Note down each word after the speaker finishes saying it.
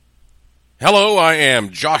Hello, I am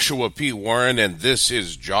Joshua P. Warren, and this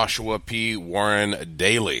is Joshua P. Warren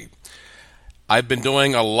Daily. I've been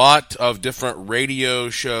doing a lot of different radio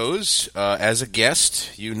shows as a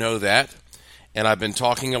guest, you know that, and I've been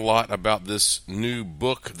talking a lot about this new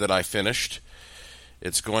book that I finished.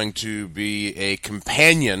 It's going to be a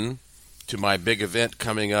companion to my big event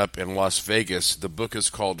coming up in Las Vegas. The book is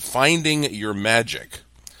called Finding Your Magic: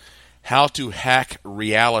 How to Hack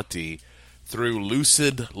Reality Through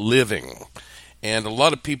Lucid Living. And a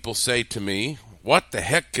lot of people say to me, what the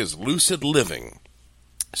heck is lucid living?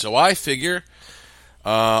 So I figure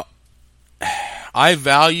I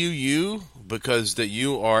value you because that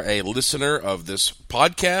you are a listener of this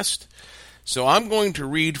podcast. So I'm going to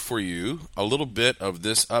read for you a little bit of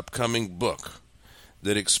this upcoming book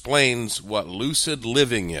that explains what lucid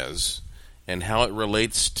living is and how it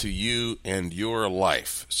relates to you and your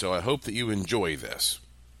life. So I hope that you enjoy this.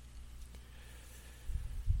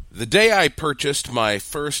 The day I purchased my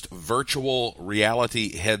first virtual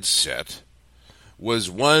reality headset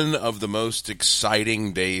was one of the most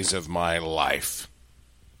exciting days of my life.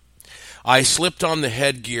 I slipped on the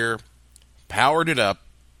headgear, powered it up,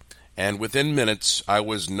 and within minutes I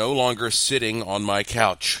was no longer sitting on my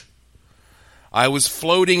couch. I was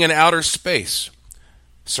floating in outer space,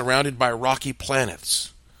 surrounded by rocky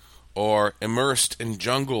planets, or immersed in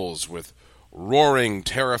jungles with roaring,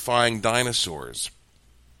 terrifying dinosaurs,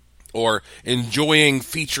 or enjoying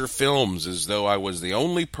feature films as though I was the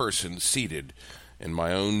only person seated in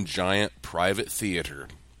my own giant private theater.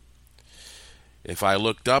 If I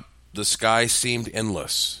looked up, the sky seemed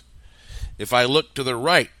endless. If I looked to the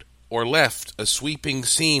right or left, a sweeping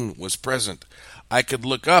scene was present. I could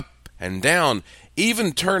look up and down,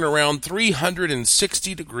 even turn around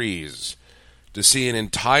 360 degrees to see an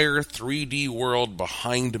entire 3D world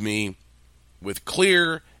behind me with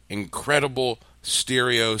clear, incredible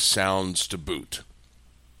stereo sounds to boot.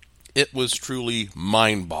 It was truly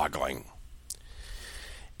mind-boggling.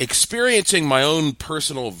 Experiencing my own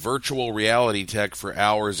personal virtual reality tech for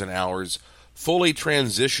hours and hours fully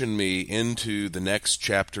transitioned me into the next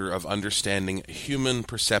chapter of understanding human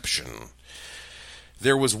perception.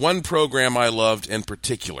 There was one program I loved in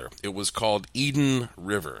particular. It was called Eden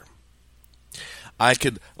River. I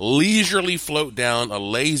could leisurely float down a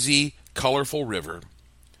lazy, colorful river,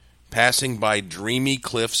 passing by dreamy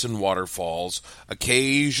cliffs and waterfalls,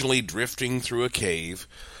 occasionally drifting through a cave,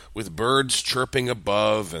 with birds chirping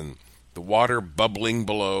above and the water bubbling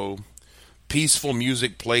below. Peaceful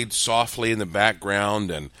music played softly in the background,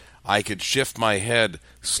 and I could shift my head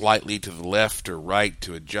slightly to the left or right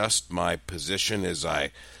to adjust my position as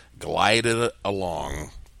I glided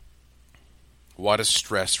along. What a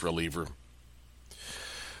stress reliever.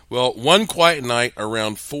 Well, one quiet night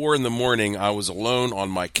around 4 a.m, I was alone on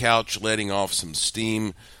my couch letting off some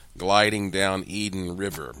steam, gliding down Eden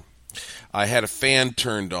River. I had a fan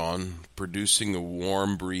turned on, producing a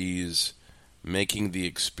warm breeze, making the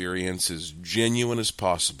experience as genuine as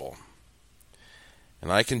possible.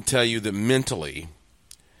 And I can tell you that mentally,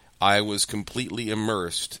 I was completely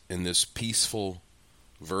immersed in this peaceful,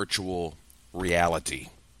 virtual reality.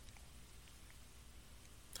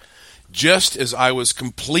 Just as I was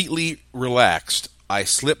completely relaxed, I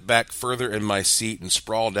slipped back further in my seat and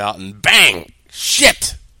sprawled out, and bang!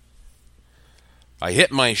 Shit! I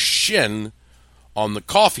hit my shin on the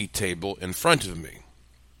coffee table in front of me.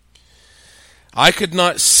 I could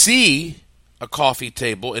not see a coffee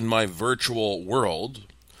table in my virtual world,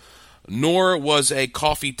 nor was a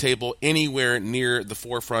coffee table anywhere near the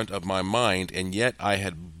forefront of my mind, and yet I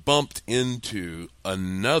had bumped into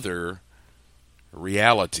another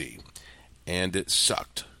reality. And it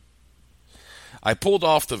sucked. I pulled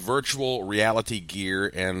off the virtual reality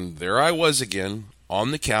gear, and there I was again, on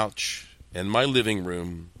the couch in my living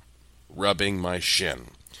room, rubbing my shin.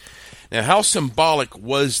 Now, how symbolic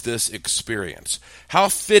was this experience? How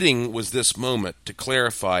fitting was this moment to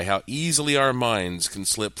clarify how easily our minds can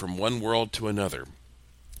slip from one world to another?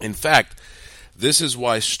 In fact, this is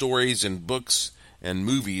why stories and books and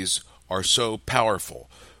movies are so powerful.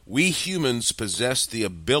 We humans possess the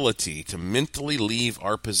ability to mentally leave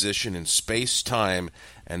our position in space-time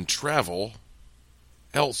and travel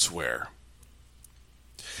elsewhere.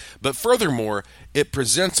 But furthermore, it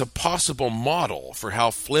presents a possible model for how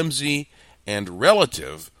flimsy and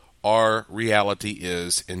relative our reality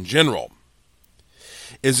is in general.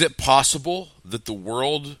 Is it possible that the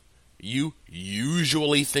world you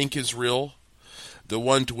usually think is real, the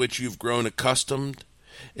one to which you've grown accustomed,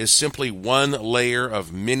 is simply one layer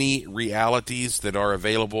of many realities that are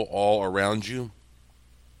available all around you?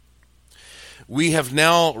 We have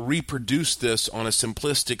now reproduced this on a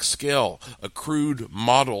simplistic scale, a crude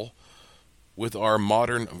model with our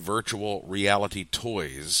modern virtual reality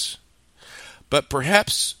toys. But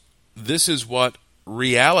perhaps this is what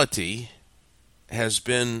reality has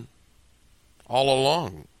been all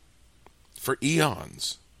along, for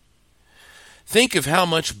eons. Think of how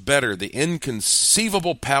much better the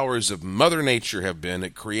inconceivable powers of Mother Nature have been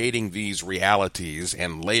at creating these realities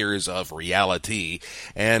and layers of reality,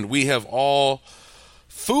 and we have all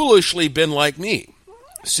foolishly been like me,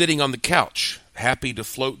 sitting on the couch, happy to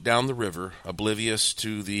float down the river, oblivious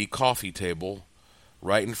to the coffee table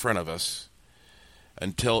right in front of us,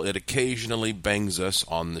 until it occasionally bangs us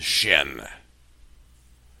on the shin.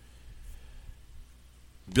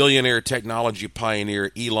 Billionaire technology pioneer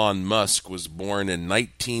Elon Musk was born in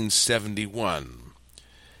 1971.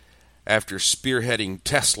 After spearheading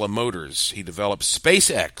Tesla Motors, he developed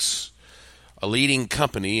SpaceX, a leading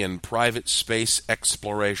company in private space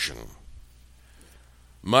exploration.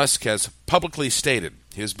 Musk has publicly stated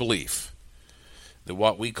his belief that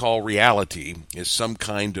what we call reality is some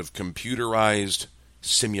kind of computerized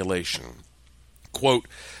simulation. Quote,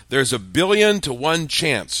 "There's a 1,000,000,000 to 1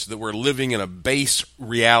 chance that we're living in a base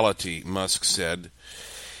reality," Musk said.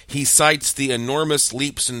 He cites the enormous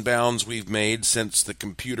leaps and bounds we've made since the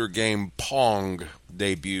computer game Pong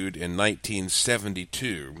debuted in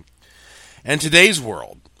 1972. And today's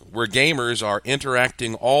world, where gamers are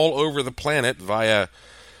interacting all over the planet via,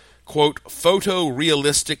 quote,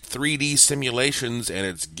 "photorealistic 3D simulations, and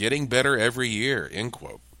it's getting better every year," end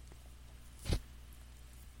quote.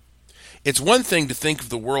 It's one thing to think of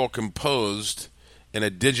the world composed in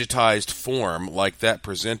a digitized form like that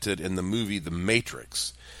presented in the movie The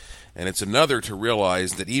Matrix, and it's another to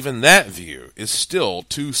realize that even that view is still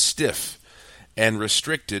too stiff and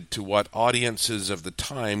restricted to what audiences of the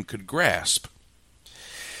time could grasp.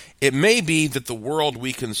 It may be that the world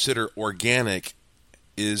we consider organic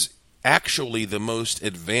is actually the most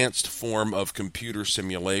advanced form of computer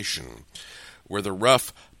simulation, where the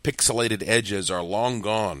rough, pixelated edges are long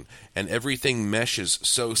gone, and everything meshes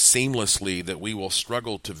so seamlessly that we will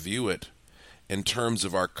struggle to view it in terms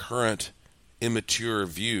of our current immature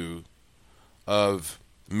view of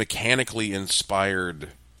mechanically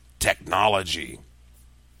inspired technology.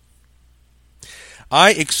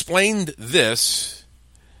 I explained this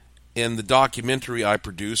in the documentary I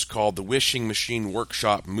produced called The Wishing Machine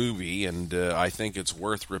Workshop Movie, and I think it's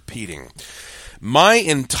worth repeating. My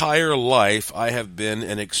entire life, I have been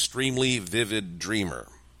an extremely vivid dreamer.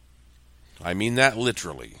 I mean that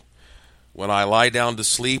literally. When I lie down to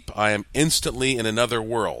sleep, I am instantly in another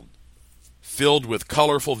world, filled with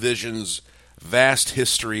colorful visions, vast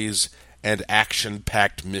histories, and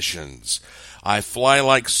action-packed missions. I fly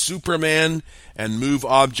like Superman and move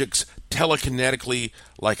objects telekinetically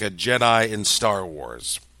like a Jedi in Star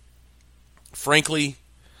Wars. Frankly,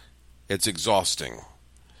 it's exhausting.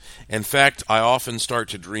 In fact, I often start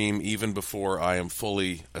to dream even before I am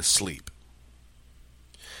fully asleep.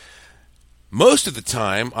 Most of the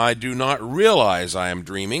time, I do not realize I am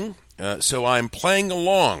dreaming, so I'm playing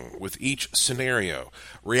along with each scenario,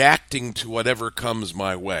 reacting to whatever comes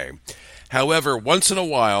my way. However, once in a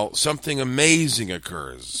while, something amazing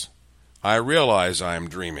occurs. I realize I am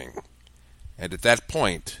dreaming, and at that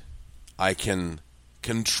point, I can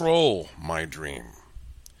control my dream.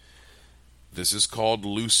 This is called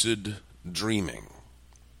lucid dreaming.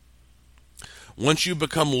 Once you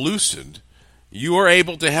become lucid, you are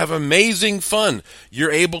able to have amazing fun.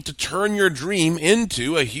 You're able to turn your dream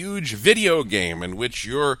into a huge video game in which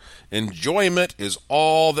your enjoyment is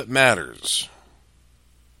all that matters.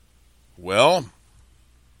 Well,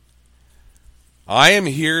 I am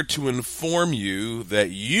here to inform you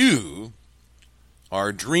that you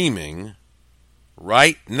are dreaming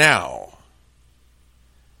right now.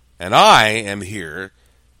 And I am here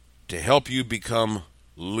to help you become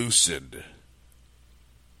lucid.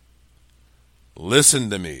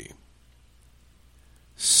 Listen to me.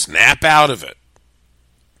 Snap out of it.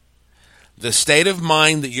 The state of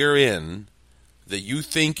mind that you're in, that you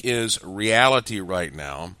think is reality right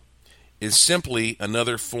now, is simply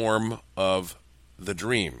another form of the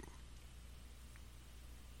dream.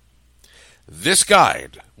 This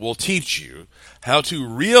guide will teach you how to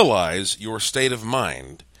realize your state of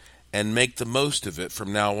mind and make the most of it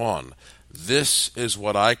from now on. This is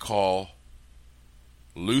what I call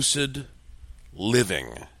lucid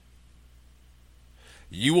living.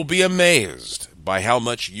 You will be amazed by how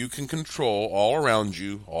much you can control all around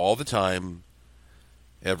you, all the time,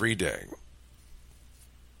 every day.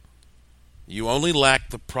 You only lack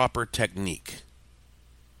the proper technique.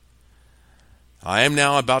 I am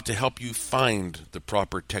now about to help you find the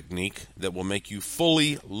proper technique that will make you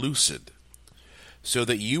fully lucid. so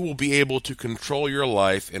that you will be able to control your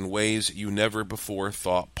life in ways you never before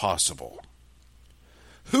thought possible.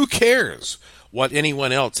 Who cares what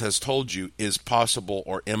anyone else has told you is possible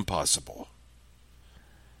or impossible?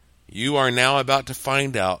 You are now about to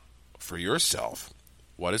find out for yourself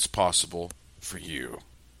what is possible for you.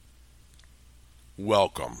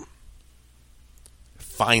 Welcome.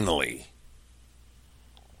 Finally,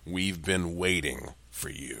 we've been waiting for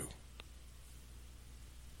you.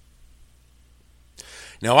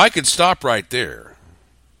 Now, I could stop right there,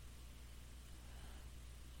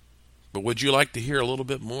 but would you like to hear a little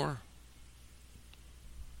bit more?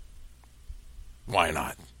 Why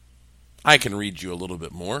not? I can read you a little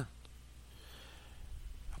bit more.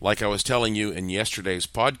 Like I was telling you in yesterday's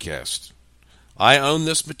podcast, I own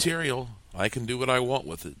this material. I can do what I want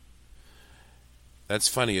with it. That's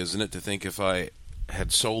funny, isn't it, to think if I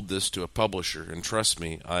had sold this to a publisher, and trust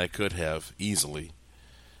me, I could have easily,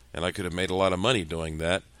 and I could have made a lot of money doing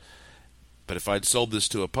that. But if I'd sold this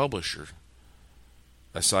to a publisher,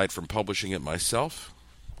 aside from publishing it myself,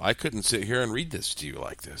 I couldn't sit here and read this to you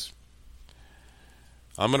like this.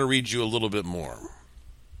 I'm going to read you a little bit more.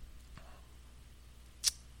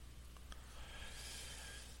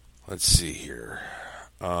 Let's see here.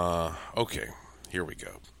 Okay, here we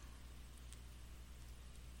go.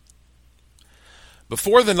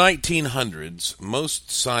 Before the 1900s,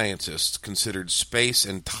 most scientists considered space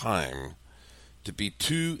and time to be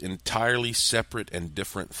two entirely separate and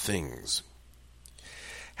different things.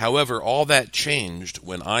 However, all that changed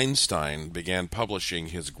when Einstein began publishing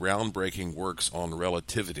his groundbreaking works on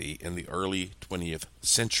relativity in the early 20th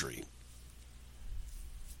century.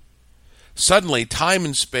 Suddenly, time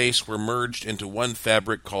and space were merged into one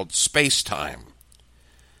fabric called space-time.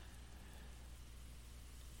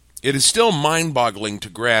 It is still mind-boggling to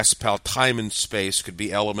grasp how time and space could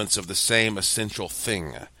be elements of the same essential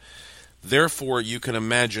thing. Therefore, you can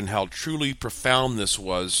imagine how truly profound this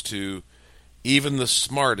was to even the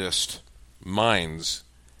smartest minds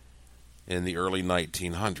in the early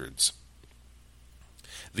 1900s.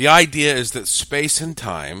 The idea is that space and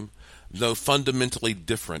time, though fundamentally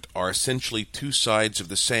different, are essentially two sides of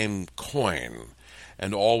the same coin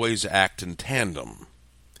and always act in tandem.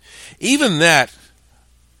 Even that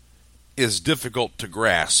is difficult to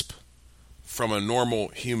grasp from a normal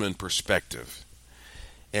human perspective,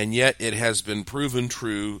 and yet it has been proven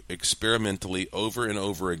true experimentally over and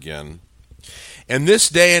over again. In this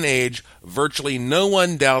day and age, virtually no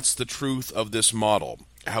one doubts the truth of this model,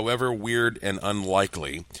 however weird and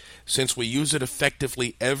unlikely, since we use it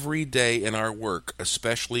effectively every day in our work,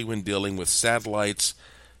 especially when dealing with satellites,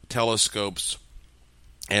 telescopes,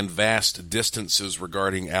 and vast distances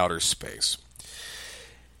regarding outer space.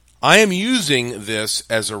 I am using this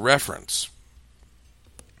as a reference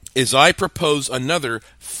as I propose another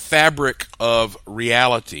fabric of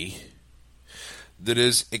reality that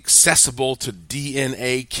is accessible to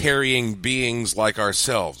DNA-carrying beings like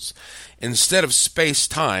ourselves. Instead of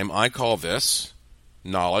space-time, I call this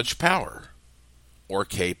knowledge power, or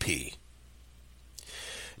KP.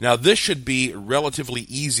 Now, this should be relatively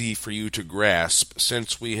easy for you to grasp,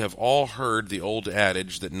 since we have all heard the old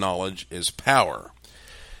adage that knowledge is power.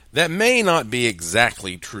 That may not be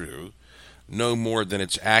exactly true, no more than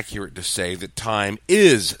it's accurate to say that time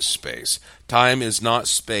is space. Time is not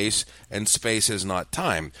space, and space is not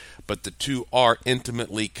time, but the two are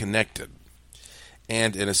intimately connected.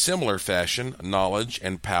 And in a similar fashion, knowledge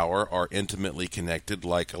and power are intimately connected,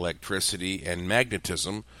 like electricity and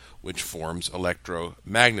magnetism, which forms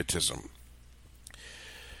electromagnetism.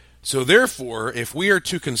 So therefore, if we are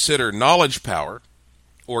to consider knowledge power,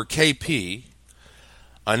 or KP,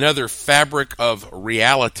 another fabric of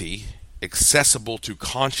reality accessible to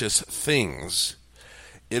conscious things,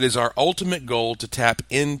 it is our ultimate goal to tap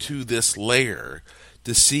into this layer,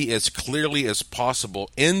 to see as clearly as possible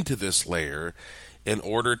into this layer in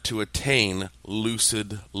order to attain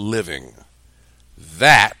lucid living.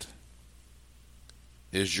 That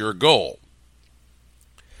is your goal.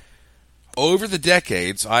 Over the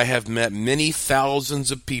decades, I have met many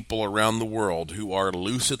thousands of people around the world who are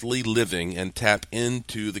lucidly living and tap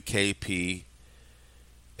into the KP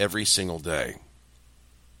every single day.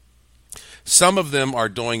 Some of them are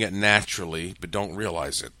doing it naturally, but don't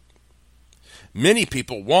realize it. Many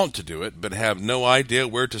people want to do it, but have no idea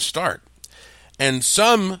where to start. And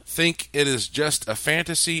some think it is just a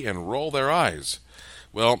fantasy and roll their eyes.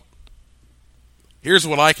 Well, here's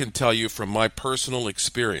what I can tell you from my personal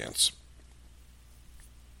experience.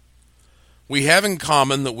 We have in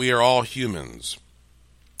common that we are all humans,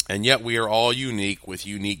 and yet we are all unique with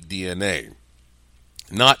unique DNA.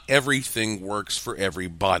 Not everything works for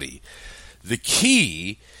everybody. The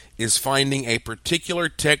key is finding a particular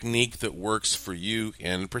technique that works for you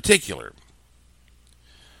in particular.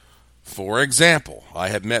 For example, I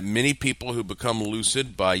have met many people who become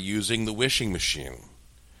lucid by using the wishing machine.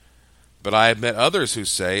 But I have met others who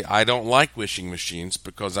say, I don't like wishing machines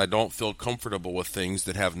because I don't feel comfortable with things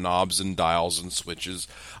that have knobs and dials and switches.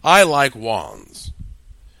 I like wands.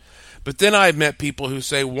 But then I've met people who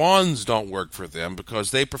say wands don't work for them because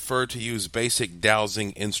they prefer to use basic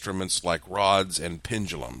dowsing instruments like rods and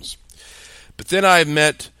pendulums. But then I've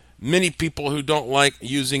met many people who don't like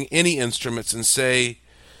using any instruments and say,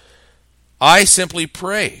 I simply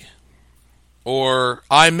pray, or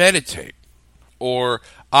I meditate, or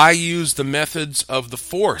I use the methods of the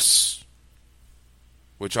Force,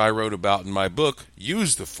 which I wrote about in my book,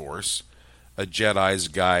 Use the Force, A Jedi's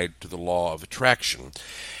Guide to the Law of Attraction.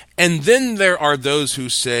 And then there are those who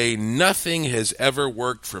say, nothing has ever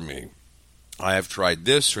worked for me. I have tried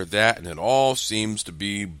this or that, and it all seems to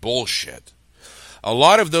be bullshit. A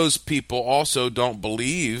lot of those people also don't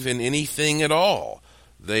believe in anything at all.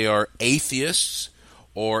 They are atheists,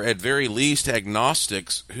 or at very least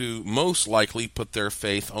agnostics, who most likely put their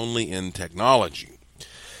faith only in technology.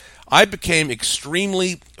 I became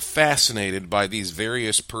extremely fascinated by these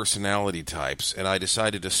various personality types, and I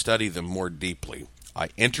decided to study them more deeply. I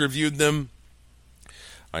interviewed them,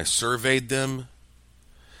 I surveyed them,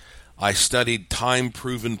 I studied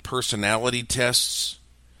time-proven personality tests,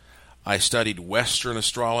 I studied Western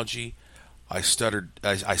astrology, I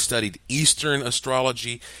studied Eastern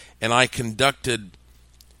astrology, and I conducted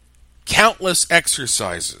countless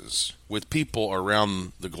exercises with people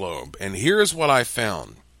around the globe. And here's what I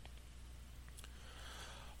found.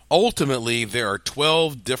 Ultimately, there are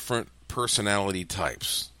 12 different personality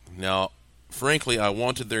types. Now, frankly, I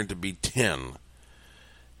wanted there to be 10.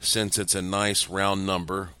 Since it's a nice round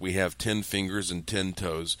number, we have 10 fingers and 10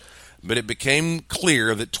 toes. But it became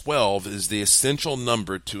clear that 12 is the essential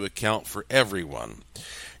number to account for everyone.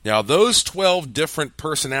 Now, those 12 different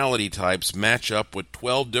personality types match up with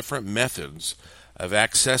 12 different methods of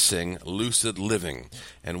accessing lucid living.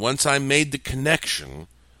 And once I made the connection,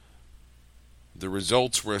 the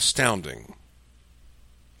results were astounding.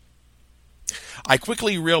 I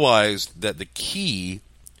quickly realized that the key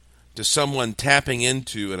to someone tapping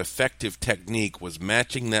into an effective technique was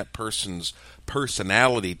matching that person's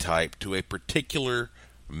personality type to a particular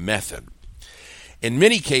method. In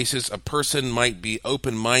many cases, a person might be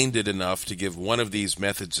open-minded enough to give one of these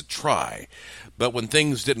methods a try, but when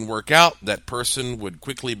things didn't work out, that person would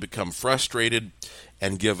quickly become frustrated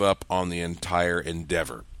and give up on the entire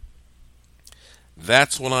endeavor.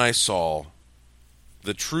 That's when I saw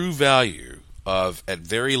the true value of, at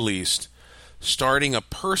very least, starting a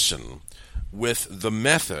person with the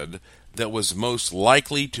method that was most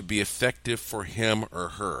likely to be effective for him or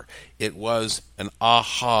her. It was an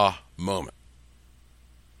aha moment.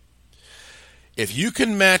 If you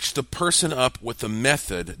can match the person up with the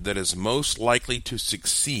method that is most likely to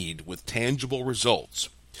succeed with tangible results,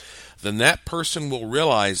 then that person will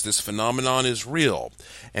realize this phenomenon is real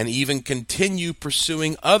and even continue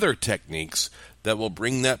pursuing other techniques that will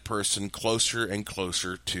bring that person closer and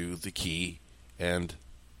closer to the key and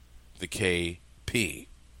the KP.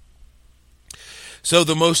 So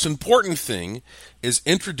the most important thing is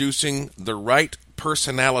introducing the right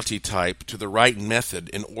personality type to the right method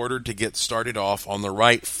in order to get started off on the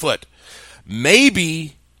right foot.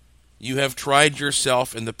 Maybe you have tried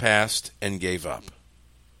yourself in the past and gave up.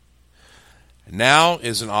 Now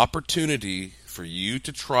is an opportunity for you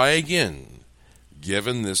to try again,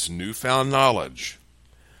 given this newfound knowledge.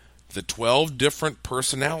 The 12 different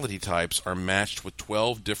personality types are matched with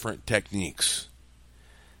 12 different techniques.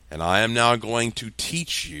 And I am now going to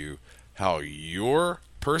teach you how your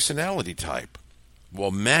personality type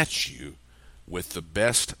will match you with the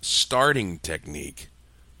best starting technique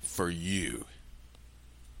for you.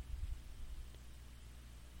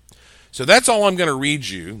 So that's all I'm going to read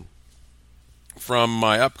you from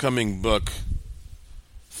my upcoming book,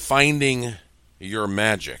 Finding Your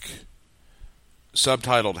Magic,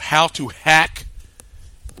 subtitled How to Hack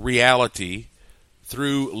Reality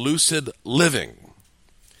Through Lucid Living.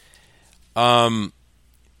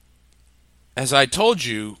 As I told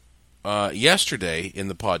you yesterday in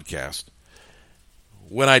the podcast,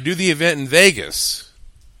 when I do the event in Vegas,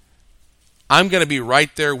 I'm going to be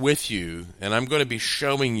right there with you, and I'm going to be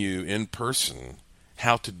showing you in person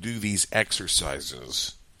how to do these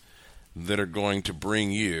exercises that are going to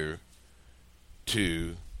bring you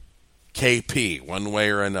to KP one way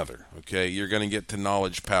or another. Okay, you're going to get to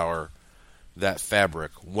knowledge power, that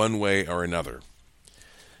fabric, one way or another.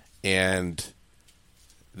 And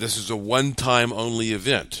this is a one-time only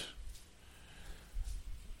event.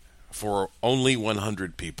 for only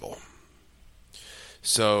 100 people.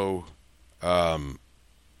 So,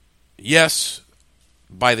 yes,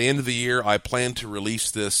 by the end of the year, I plan to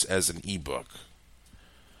release this as an ebook.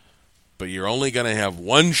 But you're only going to have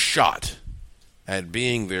one shot at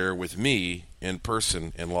being there with me in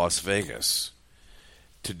person in Las Vegas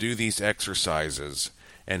to do these exercises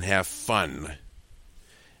and have fun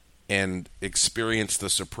and experience the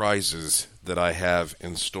surprises that I have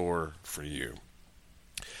in store for you.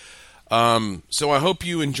 So I hope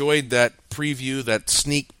you enjoyed that preview, that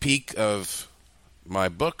sneak peek of my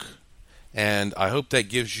book, and I hope that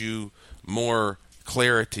gives you more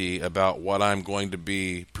clarity about what I'm going to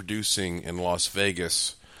be producing in Las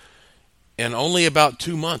Vegas in only about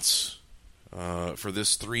 2 months for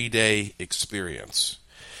this 3-day experience.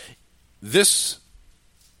 This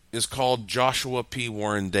is called Joshua P.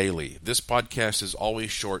 Warren Daily. This podcast is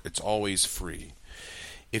always short. It's always free.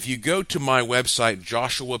 If you go to my website,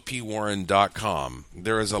 joshuapwarren.com,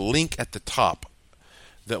 there is a link at the top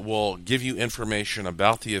that will give you information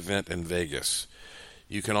about the event in Vegas.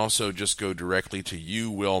 You can also just go directly to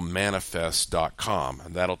youwillmanifest.com,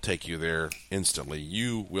 and that'll take you there instantly,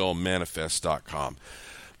 youwillmanifest.com.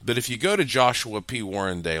 But if you go to Joshua P.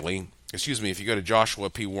 Warren Daily, if you go to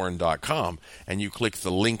joshuapwarren.com and you click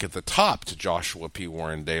the link at the top to Joshua P.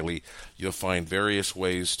 Warren Daily, you'll find various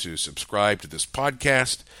ways to subscribe to this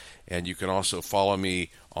podcast, and you can also follow me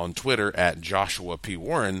on Twitter at Joshua P.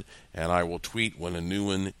 Warren, and I will tweet when a new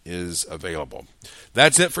one is available.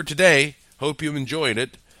 That's it for today. Hope you enjoyed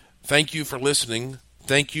it. Thank you for listening.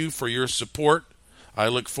 Thank you for your support. I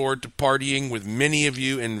look forward to partying with many of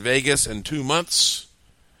you in Vegas in 2 months.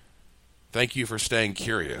 Thank you for staying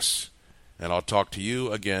curious, and I'll talk to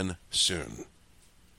you again soon.